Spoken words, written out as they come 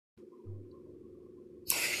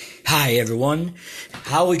Hi, everyone.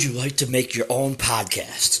 How would you like to make your own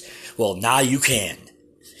podcast? Well, now you can.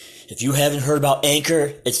 If you haven't heard about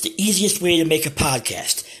Anchor, it's the easiest way to make a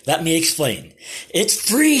podcast. Let me explain. It's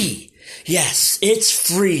free. Yes, it's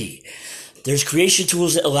free. There's creation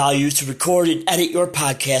tools that allow you to record and edit your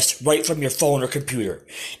podcast right from your phone or computer.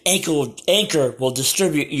 Anchor will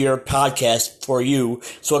distribute your podcast for you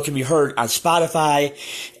so it can be heard on Spotify,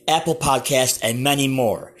 Apple Podcasts, and many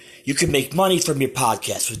more. You can make money from your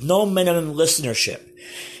podcast with no minimum listenership.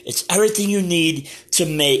 It's everything you need to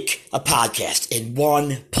make a podcast in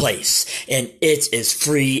one place. And it is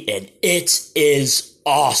free and it is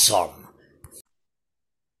awesome.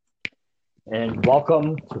 And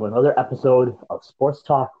welcome to another episode of Sports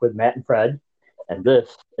Talk with Matt and Fred. And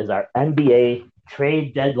this is our NBA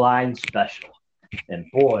trade deadline special. And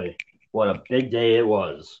boy, what a big day it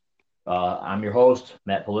was. I'm your host,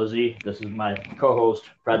 Matt Palizzi. This is my co-host,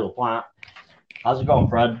 Fred LaPlante. How's it going,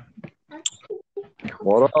 Fred?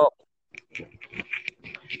 What up?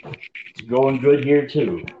 It's going good here,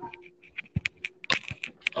 too.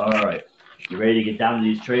 All right. You ready to get down to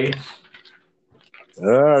these trades?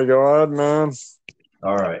 Yeah, go ahead, man.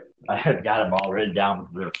 All right. I have got them all written down.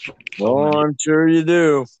 I'm sure you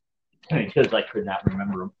do. Because I could not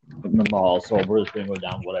remember them all, so we're just going to go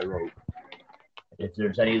down what I wrote. If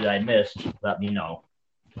there's any that I missed, let me know.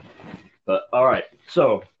 But, all right.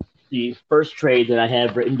 So, the first trade that I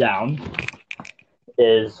have written down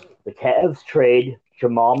is the Cavs trade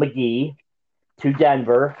Jamal McGee to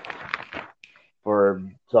Denver for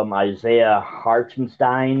some Isaiah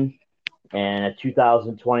Hartenstein and a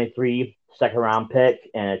 2023 second-round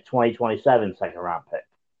pick and a 2027 second-round pick.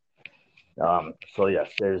 So,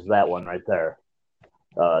 yes, there's that one right there.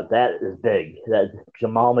 That is big. That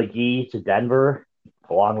Jamal McGee to Denver,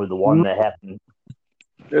 along with the one that happened.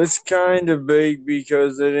 It's kind of big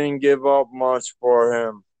because they didn't give up much for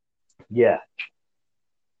him. Yeah.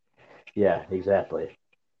 Yeah, exactly.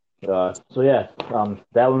 That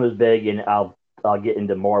one was big, and I'll get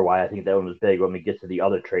into more why I think that one was big when we get to the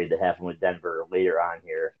other trade that happened with Denver later on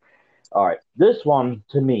here. All right, this one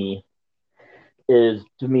to me is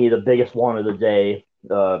the biggest one of the day,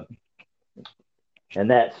 and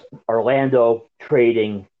that's Orlando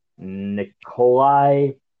trading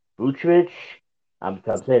Nikolai Vucevic. I'm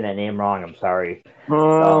saying that name wrong. I'm sorry.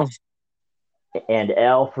 And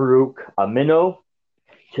Al-Farouq Aminu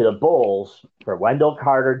to the Bulls for Wendell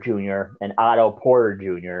Carter Jr. and Otto Porter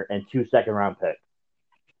Jr. and 2 second-round picks.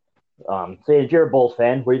 Say, you're a Bulls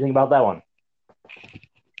fan, what do you think about that one?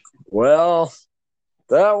 Well,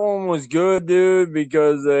 that one was good, dude,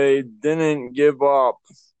 because they didn't give up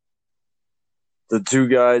the two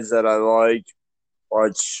guys that I like,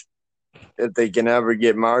 which if they can ever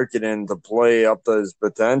get Markkanen to play up to his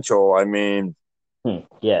potential, I mean,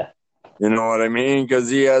 yeah. You know what I mean? Because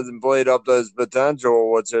he hasn't played up to his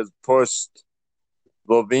potential, which has pushed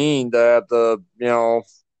LaVine to have to,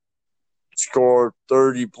 score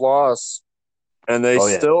 30 plus, and they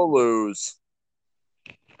still lose.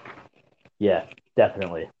 Yeah,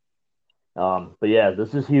 definitely. But yeah,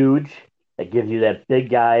 this is huge. It gives you that big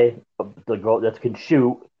guy that can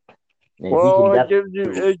shoot. Well, it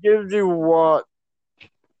gives you what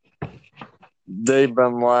they've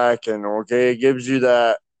been lacking. Okay, it gives you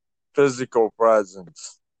that physical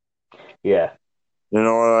presence. Yeah.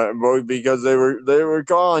 Because they were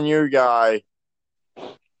calling your guy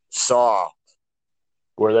soft.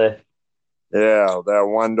 Were they? Yeah, that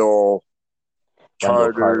Wendell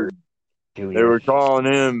Carter. Jr. They were calling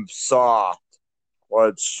him soft,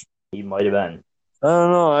 which he might have been. I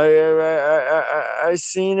don't know. I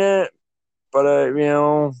seen it, but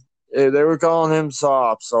they were calling him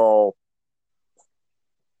soft. So,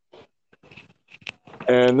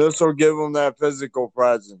 and this will give him that physical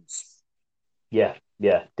presence. Yeah,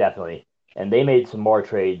 definitely. And they made some more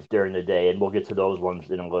trades during the day, and we'll get to those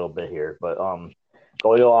ones in a little bit here. But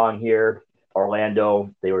going along here,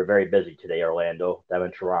 Orlando, they were very busy today. Orlando, them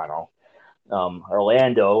in Toronto.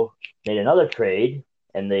 Orlando made another trade,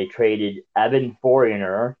 and they traded Evan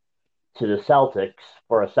Fournier to the Celtics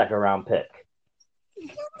for a second-round pick.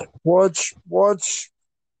 Which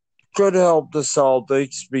could help the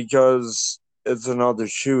Celtics because it's another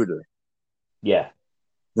shooter. Yeah.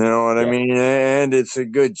 You know what I mean? And it's a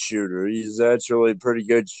good shooter. He's actually a pretty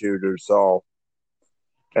good shooter. So,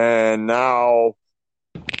 and now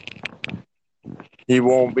he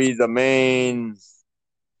won't be the main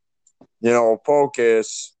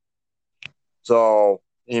focus. So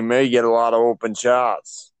he may get a lot of open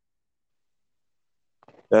shots.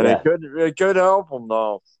 And it could help him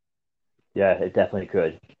though. Yeah, it definitely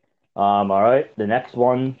could. All right. The next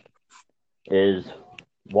one is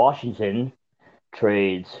Washington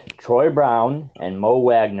trades Troy Brown and Mo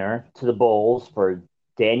Wagner to the Bulls for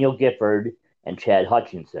Daniel Gifford and Chad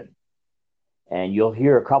Hutchinson. And you'll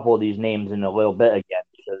hear a couple of these names in a little bit again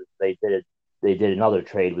because they did it. They did another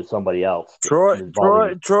trade with somebody else. Troy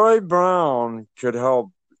Brown could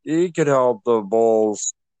help. He could help the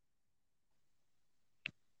Bulls.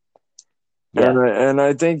 Yeah. And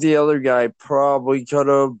I think the other guy probably could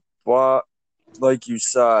have bought, like you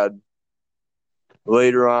said,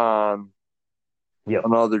 later on,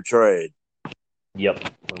 another trade. Yep,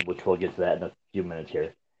 which we'll get to that in a few minutes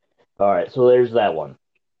here. All right, so there's that one.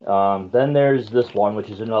 Then there's this one, which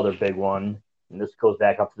is another big one, and this goes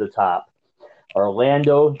back up to the top.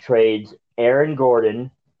 Orlando trades Aaron Gordon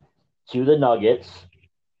to the Nuggets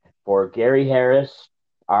for Gary Harris,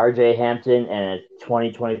 R.J. Hampton, and a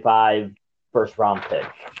 2025 first-round pick.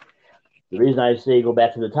 The reason I say go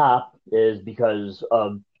back to the top is because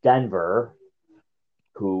of Denver,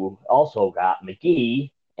 who also got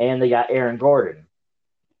McGee, and they got Aaron Gordon.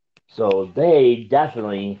 So they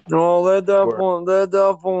definitely... Well, that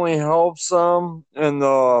definitely helps them in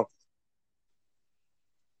the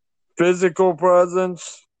physical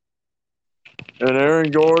presence. And Aaron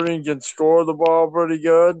Gordon can score the ball pretty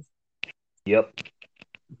good. Yep.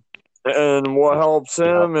 And what helps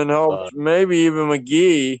him and helps maybe even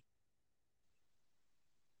McGee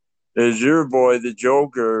is your boy, the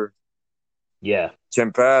Joker. Yeah.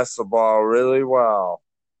 Can pass the ball really well.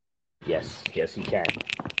 Yes, he can.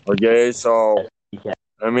 Okay, so, yes, he can.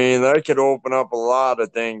 I mean, that could open up a lot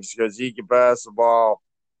of things because he can pass the ball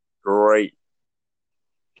great.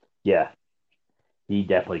 Yeah, he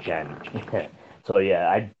definitely can. So,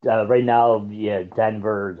 yeah, right now,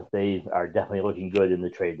 Denver, they are definitely looking good in the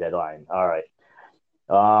trade deadline. All right.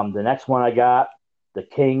 The next one I got, the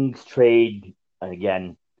Kings trade, and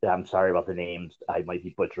again, I'm sorry about the names. I might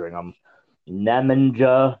be butchering them.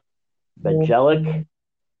 Nemanja Bjelic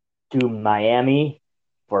to Miami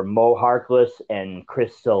for Mo Harkless and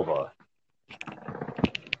Chris Silva.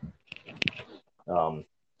 So,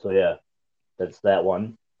 yeah, that's that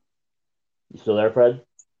one. You still there, Fred?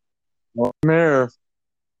 I'm here.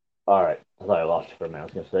 All right. I thought I lost you for a minute. I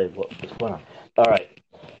was going to say, what's going on? All right.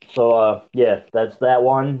 So, that's that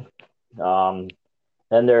one.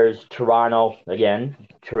 Then there's Toronto, again,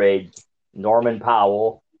 trades Norman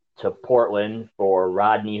Powell to Portland for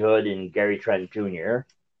Rodney Hood and Gary Trent Jr.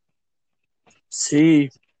 See,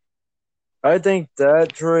 I think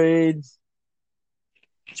that trade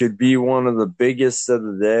could be one of the biggest of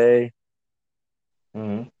the day.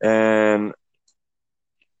 Mm-hmm. And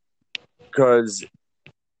because,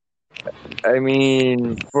 I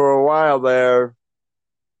mean, for a while there,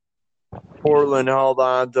 Portland held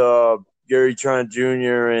on to Gary Trent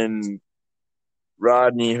Jr. and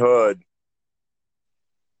Rodney Hood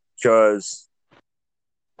because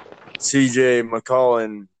CJ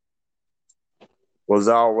McCollum was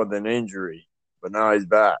out with an injury, but now he's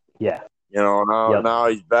back. Yeah. Now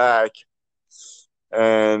he's back.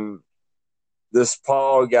 And this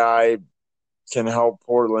Paul guy can help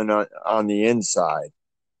Portland on the inside.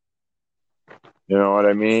 You know what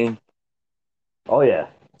I mean? Oh, yeah.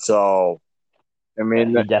 So, I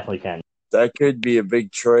mean, he definitely can. That could be a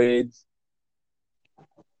big trade.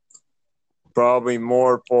 Probably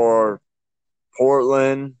more for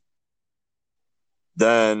Portland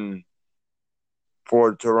than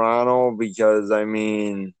for Toronto because, I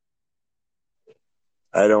mean,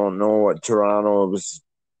 I don't know what Toronto's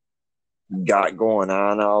got going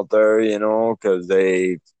on out there, because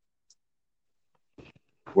they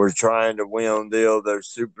were trying to wheel and deal their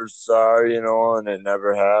superstar, and it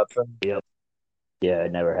never happened. Yep. Yeah,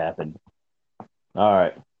 it never happened. All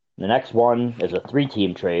right. The next one is a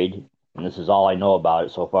 3-team trade, and this is all I know about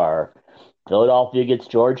it so far. Philadelphia gets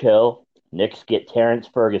George Hill, Knicks get Terrence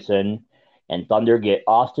Ferguson, and Thunder get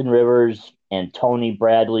Austin Rivers and Tony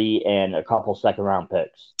Bradley and a couple second-round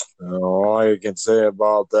picks. All I can say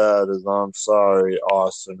about that is I'm sorry,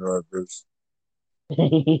 Austin Rivers.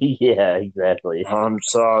 Yeah, exactly. I'm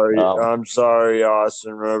sorry,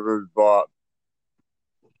 Austin Rivers, but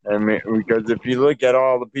I mean, because if you look at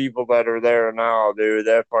all the people that are there now, dude,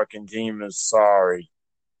 that fucking team is sorry.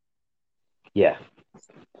 Yeah.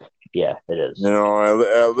 Yeah, it is.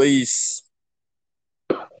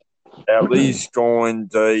 At least going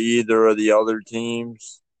to either of the other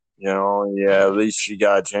teams, at least you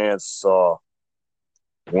got a chance to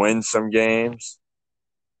win some games.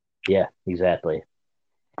 Yeah, exactly.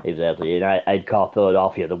 And I'd call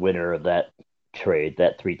Philadelphia the winner of that trade,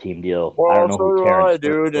 that 3-team deal. Well, I don't know so who do Terrence I,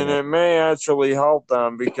 dude, and it may actually help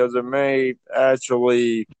them because they may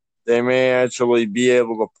actually be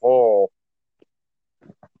able to pull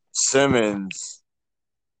Simmons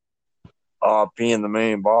being the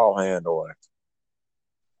main ball handler.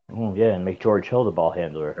 Oh yeah, and make George Hill the ball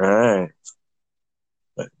handler. All right.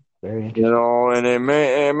 Very interesting. And it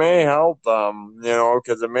may help them,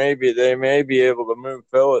 because they may be able to move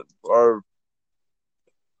Phillip or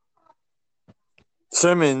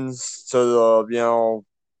Simmons to the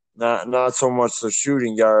not so much the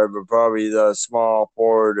shooting guard, but probably the small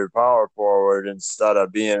forward or power forward instead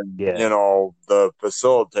of being Yeah, the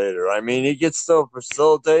facilitator. I mean, he can still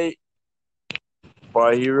facilitate,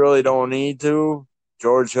 but he really don't need to.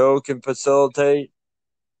 George Hill can facilitate,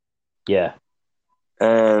 yeah,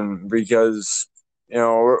 and because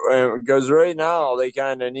right now they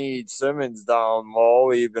kind of need Simmons down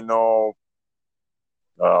low, even though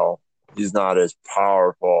well he's not as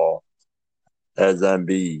powerful as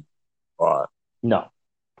Embiid, but no,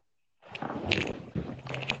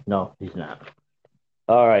 no, he's not.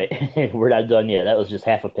 All right, we're not done yet. That was just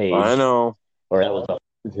half a I page, know. or that was.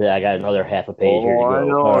 I got another half a page here Oh, to I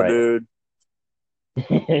go. All know, right, dude.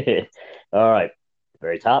 all right.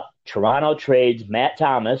 Very top. Toronto trades Matt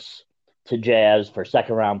Thomas to Jazz for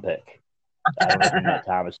second round pick. I don't know who Matt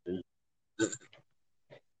Thomas is,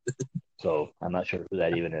 so I'm not sure who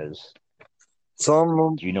that even is.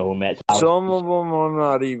 Some Do you know who Matt Thomas some is? of them I'm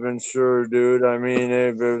not even sure, dude. I mean,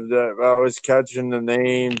 if I was catching the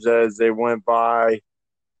names as they went by,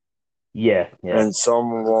 Yeah, yeah, and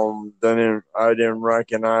some of them I didn't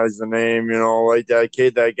recognize the name. Like that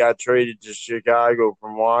kid that got traded to Chicago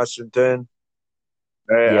from Washington.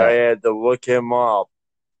 I yeah, had to look him up,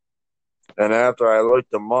 and after I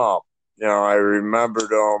looked him up, I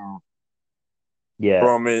remembered him yeah.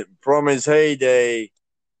 from his heyday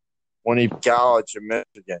when he college in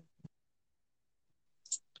Michigan.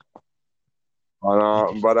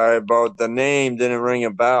 But the name didn't ring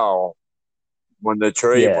a bell when the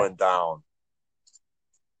trade Yeah. went down.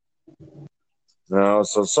 So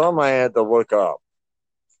some I had to look up.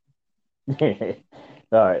 All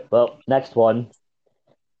right. Well, next one.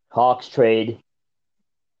 Hawks trade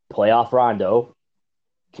playoff Rondo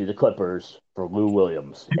to the Clippers for Lou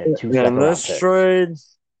Williams and two In second round this picks. trade,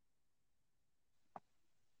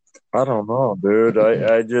 I don't know, dude.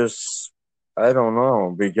 I don't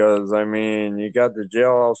know because I mean you got the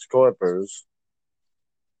jailhouse Clippers.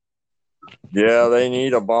 Yeah, they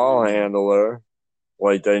need a ball handler,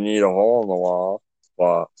 like they need a hole in the wall.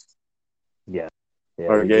 But Yeah. Yeah,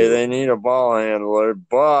 they okay, do. they need a ball handler,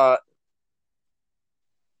 but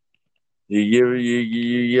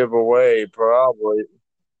you give away probably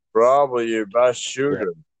your best Yeah.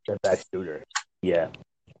 shooter. The best shooter. Yeah,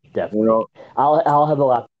 You definitely. know, I'll have a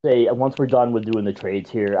lot to say once we're done with doing the trades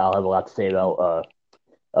here. I'll have a lot to say about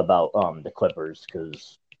the Clippers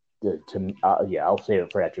because yeah, I'll save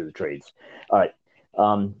it for after the trades. All right.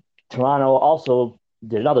 Um, Toronto also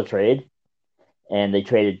did another trade, and they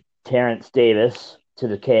traded Terrence Davis to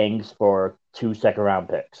the Kings for two second round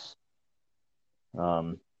picks.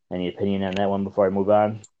 Um, any opinion on that one before I move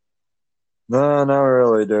on? no, not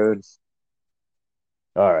really, dude.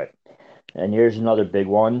 All right. And here's another big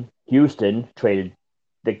one. Houston traded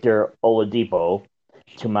Victor Oladipo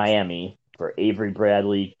to Miami for Avery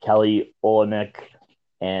Bradley, Kelly Olynyk,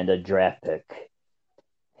 and a draft pick.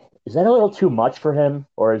 Is that a little too much for him,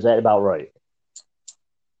 or is that about right?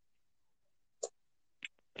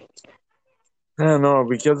 I don't know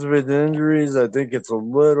because of his injuries. I think it's a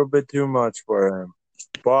little bit too much for him.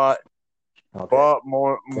 But Okay. That's what I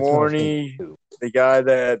was thinking Morney, too. the guy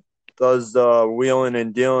that does the wheeling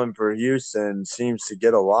and dealing for Houston, seems to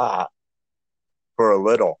get a lot for a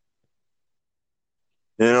little.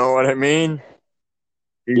 You know what I mean?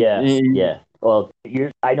 Yeah, He- yeah. Well,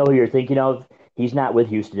 I know who you're thinking of. He's not with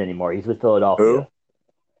Houston anymore. He's with who? Philadelphia.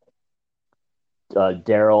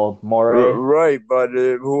 Daryl Morey. Right, but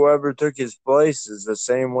whoever took his place is the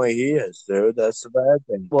same way he is, dude. That's the bad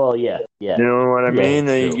thing. Well, yeah, yeah, You know what I yeah. mean?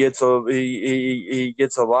 It's He true. gets he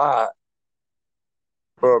gets a lot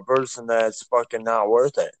for a person that's fucking not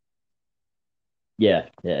worth it. Yeah,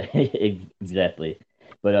 yeah, exactly.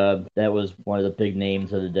 But that was one of the big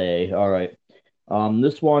names of the day. All right.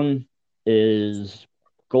 This one is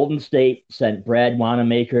Golden State sent Brad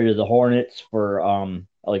Wanamaker to the Hornets for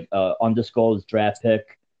like undisclosed draft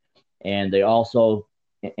pick, and they also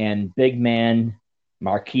and big man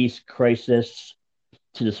Marquise Crisis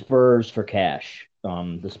to the Spurs for cash.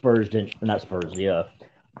 The Spurs didn't, not Spurs. The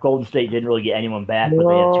Golden State didn't really get anyone back, but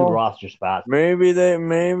they had two No, roster spots. maybe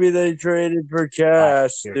they traded for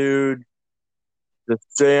cash, dude, to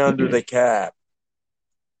stay under the cap.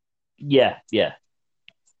 Yeah, yeah.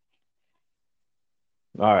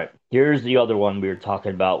 All right. Here's the other one we were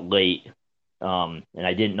talking about late. And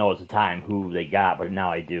I didn't know at the time who they got, but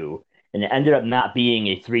now I do. and it ended up not being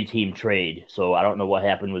a 3-team trade. So I don't know what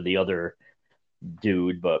happened with the other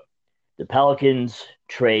dude, but the Pelicans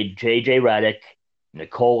trade JJ Redick,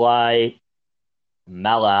 Nikolai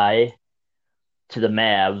Malai to the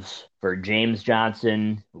Mavs for James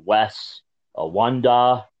Johnson, Wes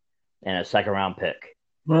Awanda, and a second round pick.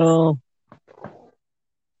 Well,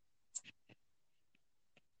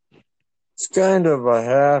 it's kind of a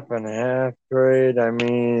half and half trade. I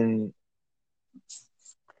mean,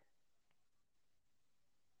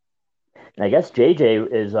 And I guess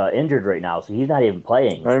JJ is injured right now, so he's not even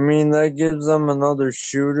playing. that gives them another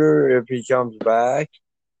shooter if he comes back.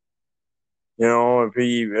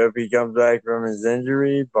 If he comes back from his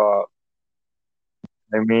injury, but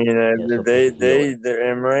Yeah, so for the healing.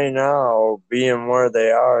 and right now being where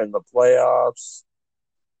they are in the playoffs,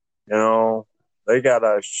 they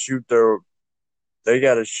gotta shoot their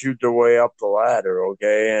way up the ladder,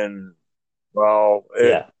 okay? And well,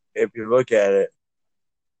 Yeah. if you look at it,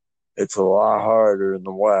 it's a lot harder in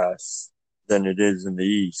the West than it is in the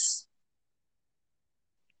East.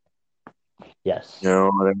 Yes. You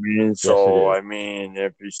know what I mean? Yes, So, it is.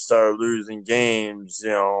 if you start losing games,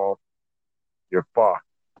 you're fucked.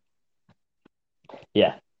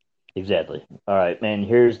 Yeah, exactly. All right, man.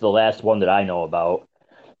 Here's the last one that I know about.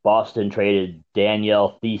 Boston traded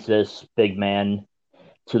Danielle Thesis, big man,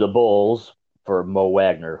 to the Bulls for Mo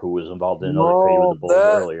Wagner, who was involved in another trade with the No, Bulls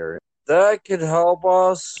earlier. that could help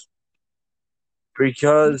us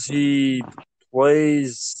because he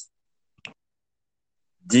plays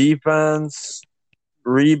defense,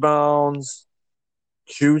 rebounds,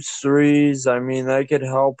 shoots threes. That could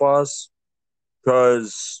help us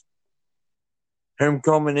because him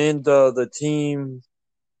coming into the team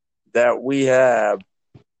that we have,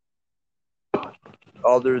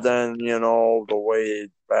 other than, the way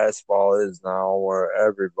basketball is now, where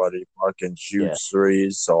everybody fucking Yeah, shoots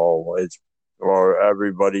threes, or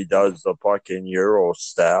everybody does the fucking Euro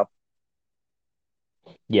step.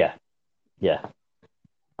 yeah, yeah.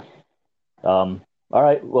 All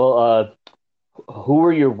right. Well, who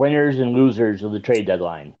were your winners and losers of the trade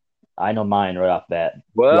deadline? I know mine right off bat. If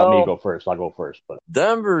you want me to Well, go first? I'll go first. But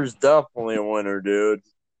Denver's definitely a winner, dude.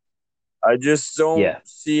 I just don't yeah,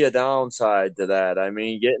 see a downside to that.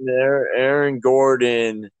 Getting there, Aaron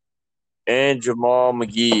Gordon and Jamal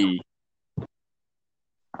McGee,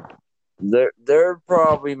 they're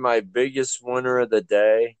probably my biggest winner of the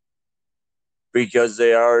day because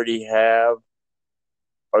they already have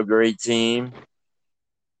a great team.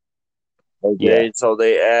 yeah, Okay, so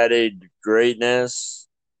they added greatness.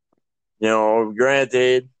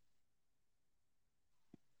 Granted,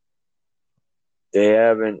 they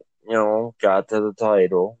haven't, got to the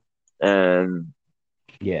title, and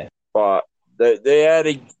yeah, but they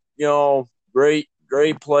added, great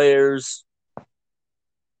players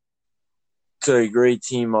to a great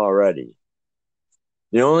team already.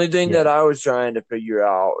 The only thing that yeah. I was trying to figure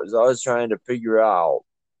out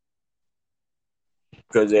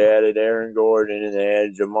because they added Aaron Gordon and they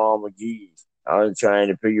added Jamal McGee. I was trying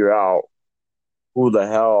to figure out who the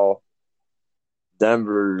hell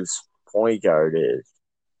Denver's point guard is.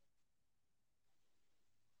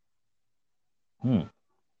 Hmm,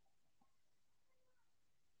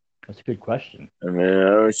 that's a good question. I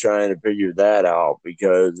was trying to figure that out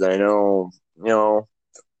because I know,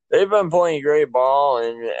 they've been playing great ball,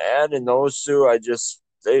 and adding those two,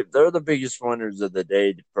 they're the biggest winners of the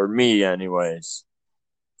day for me, anyways.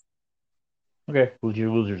 Okay, who's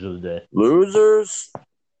your losers of the day? Losers?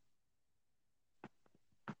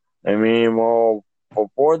 Well,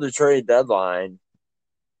 before the trade deadline,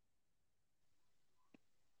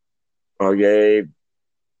 okay,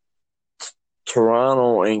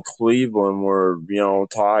 Toronto and Cleveland were,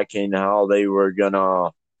 talking how they were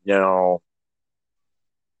gonna,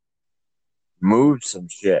 move some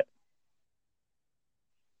shit.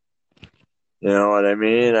 You know what I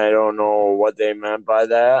mean? I don't know what they meant by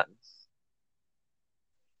that.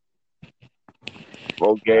 I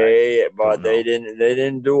Okay, but don't know. they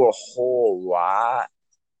didn't do a whole lot.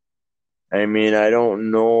 I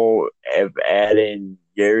don't know if adding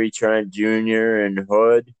Gary Trent Jr. and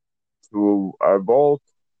Hood, who are both,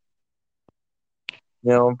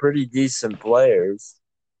 pretty decent players,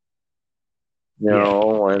 Yeah,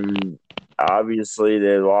 and obviously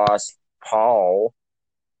they lost Paul,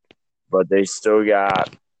 but they still got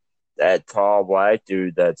that tall black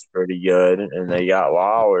dude that's pretty good, and they got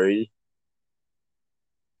Lowry.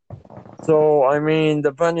 So,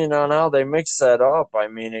 depending on how they mix that up,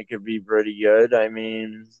 it could be pretty good.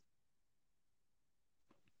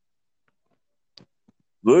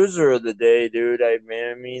 Loser of the day, dude.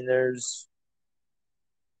 There's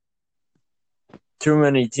too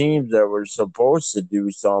many teams that were supposed to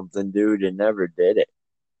do something, dude, and never did it.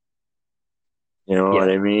 You know what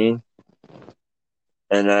I mean?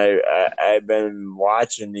 And I've been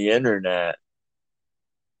watching the internet,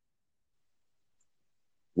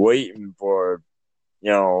 waiting for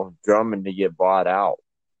Drummond to get bought out,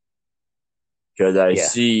 because I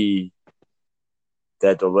see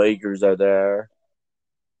that the Lakers are there.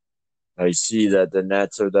 I see that the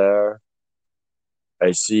Nets are there.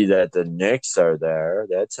 I see that the Knicks are there.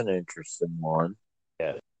 That's an interesting one.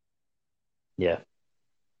 Yeah,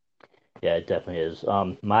 it definitely is.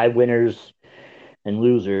 My winners and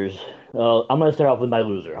losers. I'm going to start off with my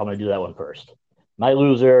loser. I'm going to do that one first. My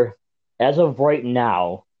loser, as of right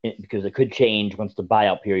now, because it could change once the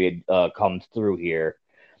buyout period comes through here.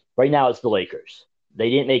 Right now, it's the Lakers. They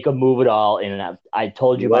didn't make a move at all, and I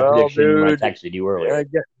told you my prediction when I texted you earlier.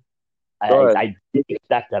 I didn't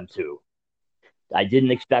expect them to. I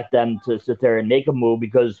didn't expect them to sit there and make a move,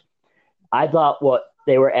 because I thought what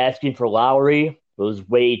they were asking for Lowry was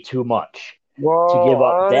way too much. Well, to give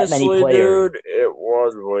up honestly, that many players. Dude, it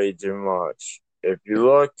was way too much. If you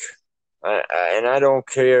look, and I don't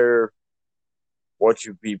care what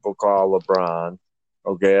you people call LeBron.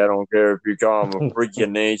 Okay, I don't care if you call him a freak of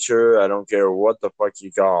nature. I don't care what the fuck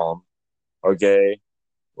you call him. Okay,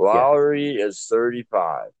 Lowry is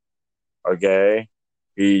 35. Okay,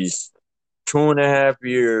 he's 2.5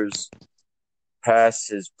 years past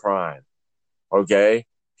his prime. Okay,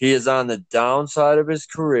 he is on the downside of his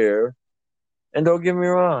career. And don't get me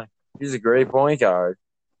wrong, he's a great point guard.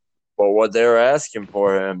 But what they're asking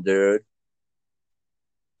for him, dude,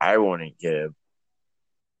 I wouldn't give.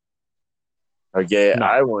 Okay, no.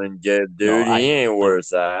 I wouldn't give, dude. No, he ain't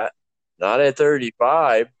worth that. Not at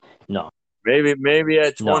 35. No. Maybe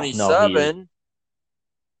at 27. No,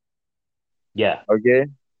 yeah. Okay.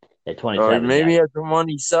 At 27. Maybe at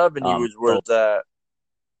 27 he was worth that.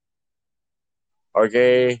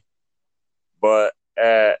 Okay. But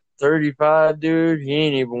at 35, dude, he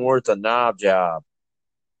ain't even worth a knob job.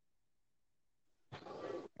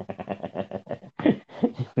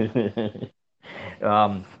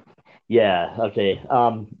 Yeah, okay.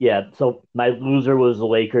 Yeah, so my loser was the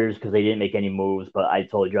Lakers because they didn't make any moves, but I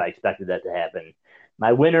told you I expected that to happen.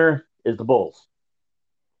 My winner is the Bulls.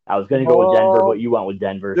 I was going to go with Denver, but you went with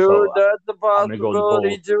Denver. Dude, so that's a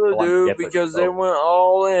possibility too, dude, because they went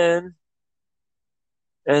all in.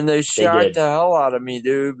 And they shocked the hell out of me,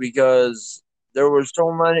 dude, because there were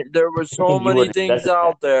so many things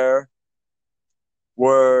out there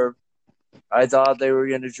where I thought they were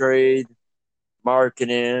going to trade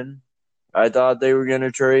Markkanen. I thought they were going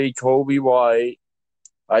to trade Kobe White.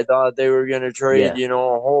 I thought they were going to trade, a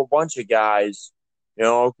whole bunch of guys,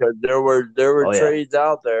 because there were trades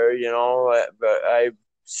out there, but I've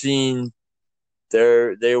seen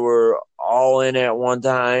they were all in at one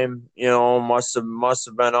time, must have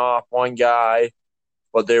been off one guy,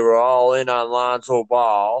 but they were all in on Lonzo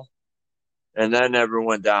Ball, and that never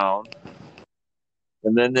went down.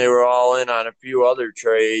 And then they were all in on a few other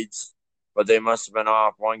trades, but they must have been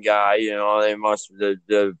off one guy. They must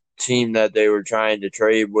the team that they were trying to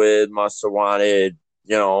trade with must have wanted,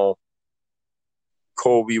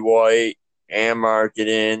 Kobe White and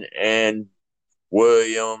Markkanen and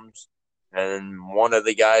Williams, and one of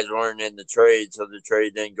the guys weren't in the trade, so the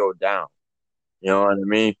trade didn't go down. You know what I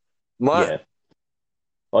mean? Yeah.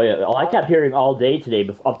 Oh, yeah. Oh, I kept hearing all day today,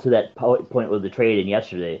 up to that point with the trade and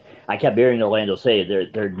yesterday. I kept hearing Orlando say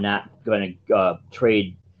they're not going to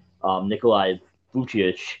trade Nikolai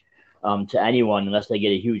Vucevic to anyone unless they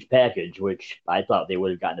get a huge package, which I thought they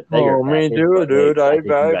would have gotten a bigger package. Me too, dude.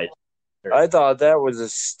 I thought that was a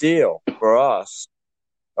steal for us.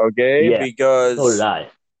 Okay? Yeah, because so did I.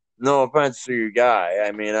 No offense to your guy.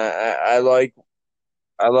 I mean, I like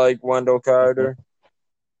Wendell Carter.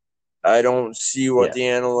 I don't see what the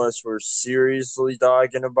analysts were seriously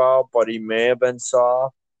talking about, but he may have been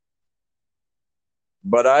soft.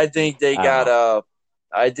 But I think I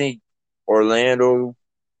think Orlando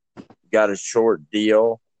got a short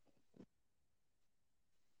deal.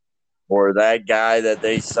 Or that guy that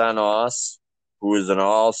they sent us, who is an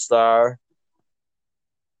all-star.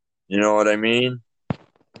 You know what I mean?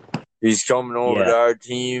 He's coming over to our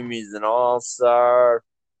team. He's an all-star.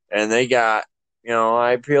 And they got,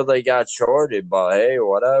 I feel they got shorted, but hey,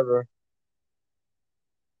 whatever.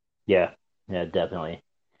 Yeah, definitely.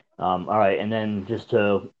 All right, and then just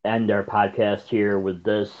to end our podcast here with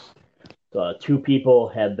this, two people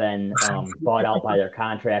have been bought out by their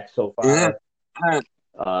contracts so far.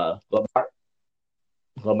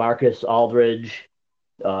 LaMarcus Aldridge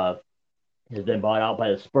has been bought out by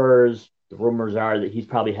the Spurs. The rumors are that he's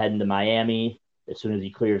probably heading to Miami as soon as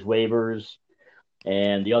he clears waivers.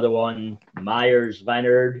 And the other one, Myers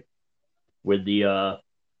Leonard with the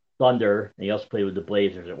Thunder. And he also played with the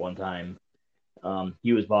Blazers at one time.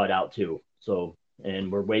 He was bought out too. So,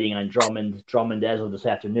 and we're waiting on Drummond. Drummond, as of this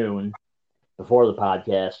afternoon, before the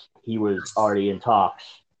podcast, he was already in talks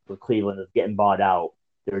with Cleveland of getting bought out.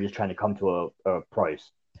 They were just trying to come to a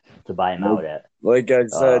price to buy him out at. Like I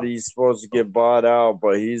said, he's supposed to get bought out,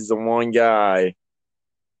 but he's the one guy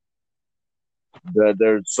that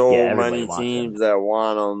there's so many teams that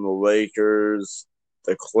want him. The Lakers,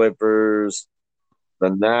 the Clippers, the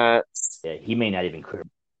Nets. Yeah, he may not even clear.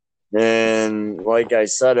 And like I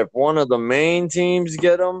said, if one of the main teams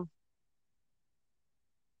get him,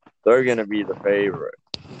 they're going to be the favorite.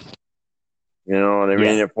 You know what I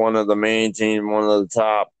mean? If one of the main teams, one of the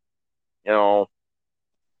top,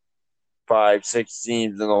 5-6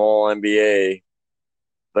 teams in the whole NBA,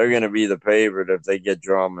 they're going to be the favorite if they get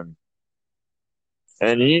Drummond.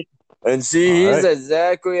 He's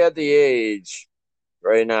exactly at the age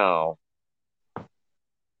right now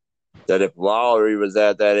that if Lowry was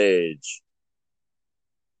at that age,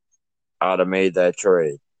 I'd have made that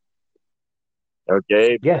trade.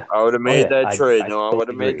 Okay? Yeah. I would have made that trade. I would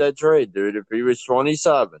have made that trade, dude, if he was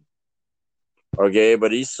 27. Okay?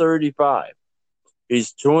 But he's 35.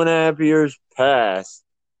 He's 2.5 years past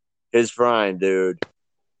his prime, dude.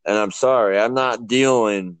 And I'm sorry, I'm not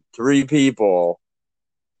dealing 3 people,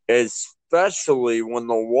 especially when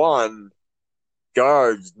the one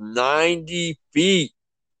guards 90 feet.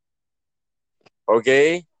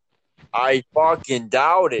 Okay? I fucking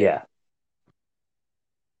doubt it. Yeah.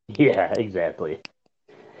 Yeah, exactly.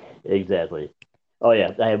 Oh,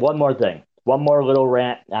 yeah, I have one more thing. One more little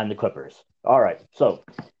rant on the Clippers. All right, so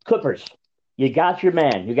Clippers, you got your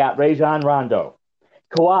man. You got Rajon Rondo.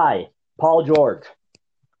 Kawhi, Paul George.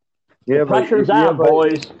 The pressure's on,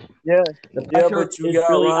 boys. Yeah, the pressure but you is got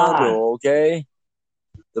really Rondo, on. okay?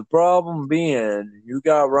 The problem being, you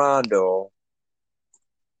got Rondo.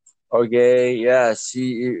 Okay, yes,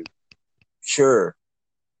 sure.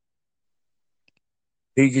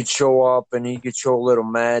 He could show up and he could show a little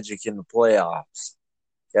magic in the playoffs.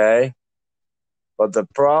 Okay? But the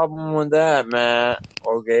problem with that, Matt,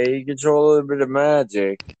 okay, he could show a little bit of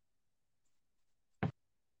magic.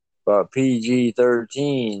 But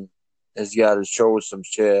PG-13 has got to show some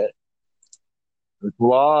shit. The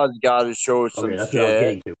Claw's got to show some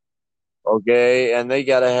shit. Okay? And they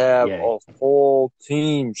got to have a full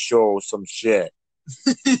team show some shit.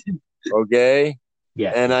 Okay?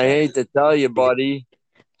 Yeah. And I hate to tell you, buddy.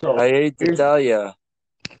 I hate to tell you.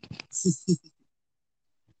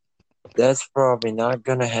 That's probably not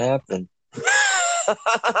going to happen.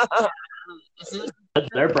 That's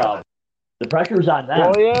their problem. The pressure's on them.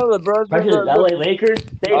 Oh, yeah, the pressure's on the LA Lakers.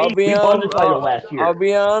 We won the title last year. I'll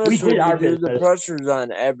be honest with you, dude. The pressure's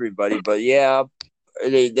on everybody. But, yeah,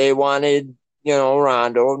 they wanted,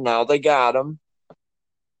 Rondo. Now they got him.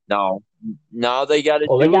 No. Now they got to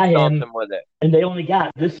do something with it. And they only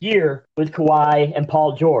got this year with Kawhi and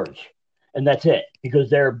Paul George. And that's it.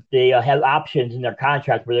 Because they have options in their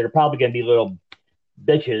contract where they're probably going to be little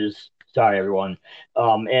bitches. Sorry, everyone.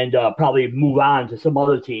 And probably move on to some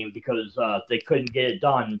other team because they couldn't get it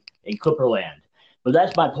done in Clipperland. But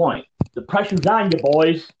that's my point. The pressure's on you,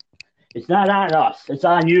 boys. It's not on us. It's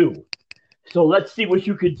on you. So let's see what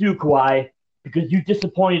you can do, Kawhi, because you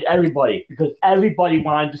disappointed everybody. Because everybody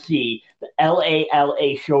wanted to see the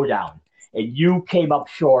LA showdown. And you came up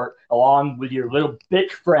short along with your little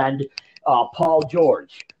bitch friend, Paul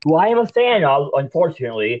George, who I am a fan of,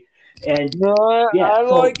 unfortunately. And I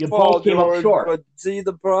like Paul George, but see,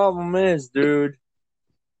 the problem is, dude.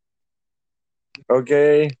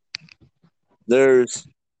 Okay, there's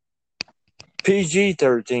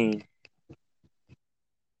PG-13.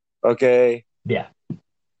 Okay. Yeah.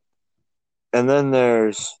 And then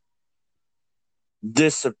there's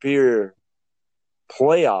disappear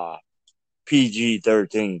playoff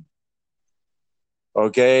PG-13.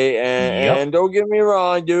 Okay, and don't get me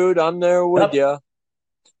wrong, dude. I'm there with you.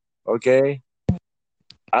 Okay,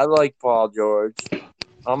 I like Paul George.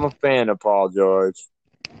 I'm a fan of Paul George.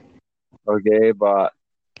 Okay, but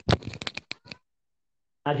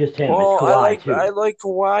not just him. It's Kawhi too. I like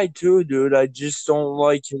Kawhi too, dude. I just don't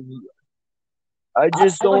like his. I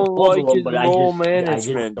just don't like his low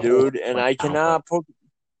management, dude. And I cannot put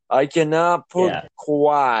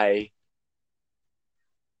Kawhi.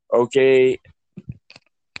 Okay,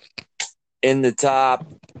 in the top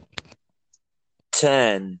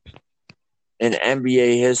 10 in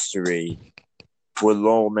NBA history with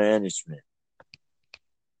low management.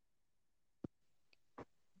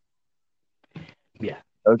 Yeah.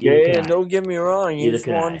 Okay, and don't get me wrong, he's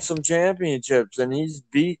won some championships and he's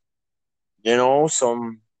beat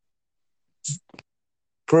some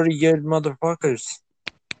pretty good motherfuckers.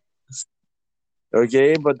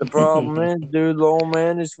 Okay, but the problem is, dude, low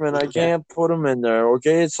management, I can't put them in there.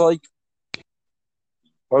 Okay, it's like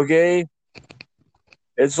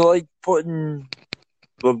putting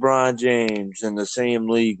LeBron James in the same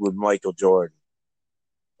league with Michael Jordan.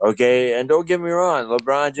 Okay, and don't get me wrong,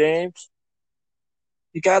 LeBron James,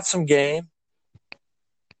 he got some game.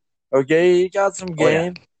 Okay, he got some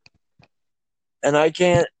game, and I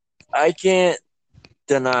can't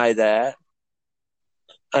deny that.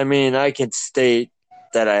 I mean, I can state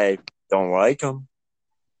that I don't like him,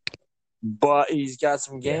 but he's got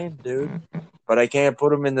some game, dude. But I can't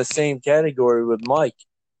put him in the same category with Mike.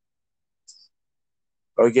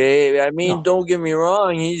 Okay, I mean, don't get me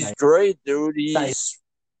wrong, he's great, dude.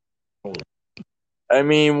 I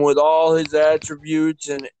mean, with all his attributes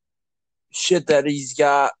and shit that he's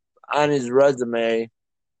got on his resume,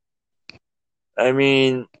 I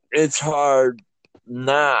mean, it's hard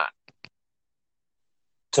not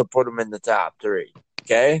to put him in the top 3,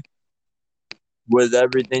 okay? With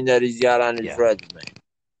everything that he's got on his resume.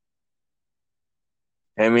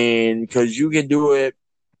 I mean, because you can do it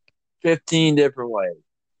 15 different ways,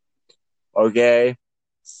 okay?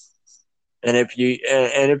 And if you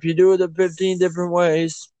do it the 15 different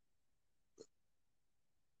ways,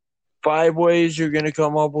 5 ways you're gonna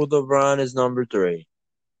come up with LeBron as number 3.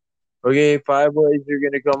 Okay, 5 ways you're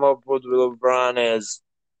gonna come up with LeBron as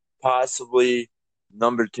possibly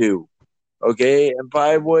number 2. Okay, and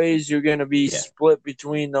 5 ways you're gonna be split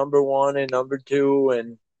between number 1 and number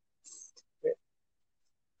 2,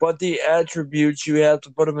 but the attributes you have to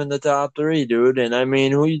put them in the top 3, dude. And I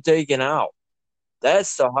mean, who you taking out?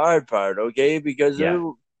 That's the hard part, okay? Because there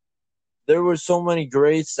were so many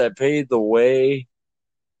greats that paved the way.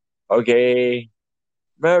 Okay,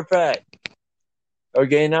 matter of fact,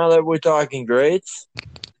 okay, now that we're talking greats,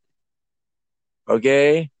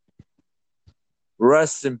 okay,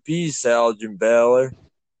 rest in peace, Elgin Baylor,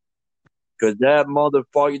 because that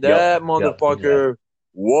motherfucker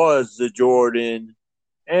was the Jordan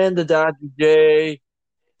and the Dr. J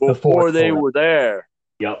before they were there.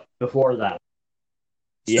 Yep, before that.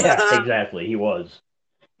 Yeah, exactly. He was.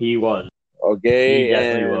 Okay, he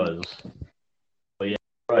definitely was. But yeah,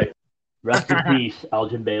 right. Rest in peace,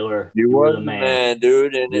 Elgin Baylor. You were the man,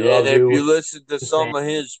 dude. And if you listen to some of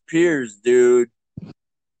his peers, dude,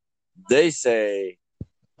 they say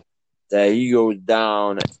that he goes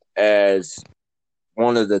down as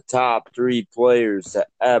one of the top 3 players to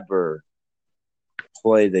ever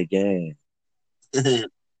play the game.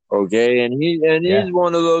 Okay, and he's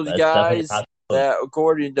one of those guys that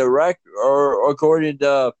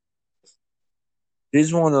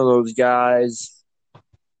he's one of those guys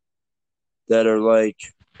that are like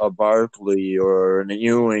a Barkley or an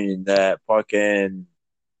Ewing that fucking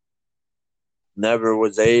never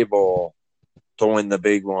was able to win the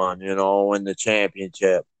big one, win the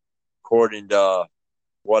championship, according to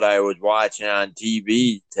what I was watching on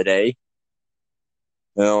TV today.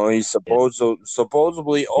 He's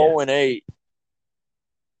supposedly 0-8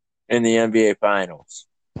 in the NBA Finals.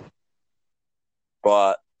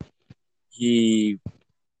 But he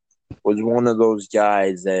was one of those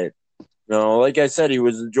guys that, like I said, he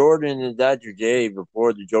was the Jordan and Dr. J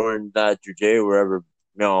before the Jordan and Dr. J were ever,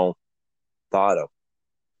 thought of.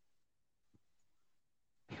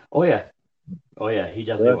 Oh, yeah, he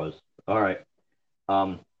definitely was. All right.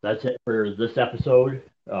 That's it for this episode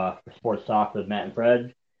for Sports Talk with Matt and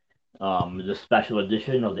Fred. This special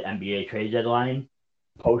edition of the NBA trade deadline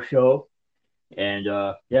post show. And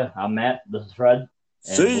I'm Matt. This is Fred.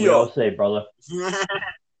 And See ya. What do you say, brother?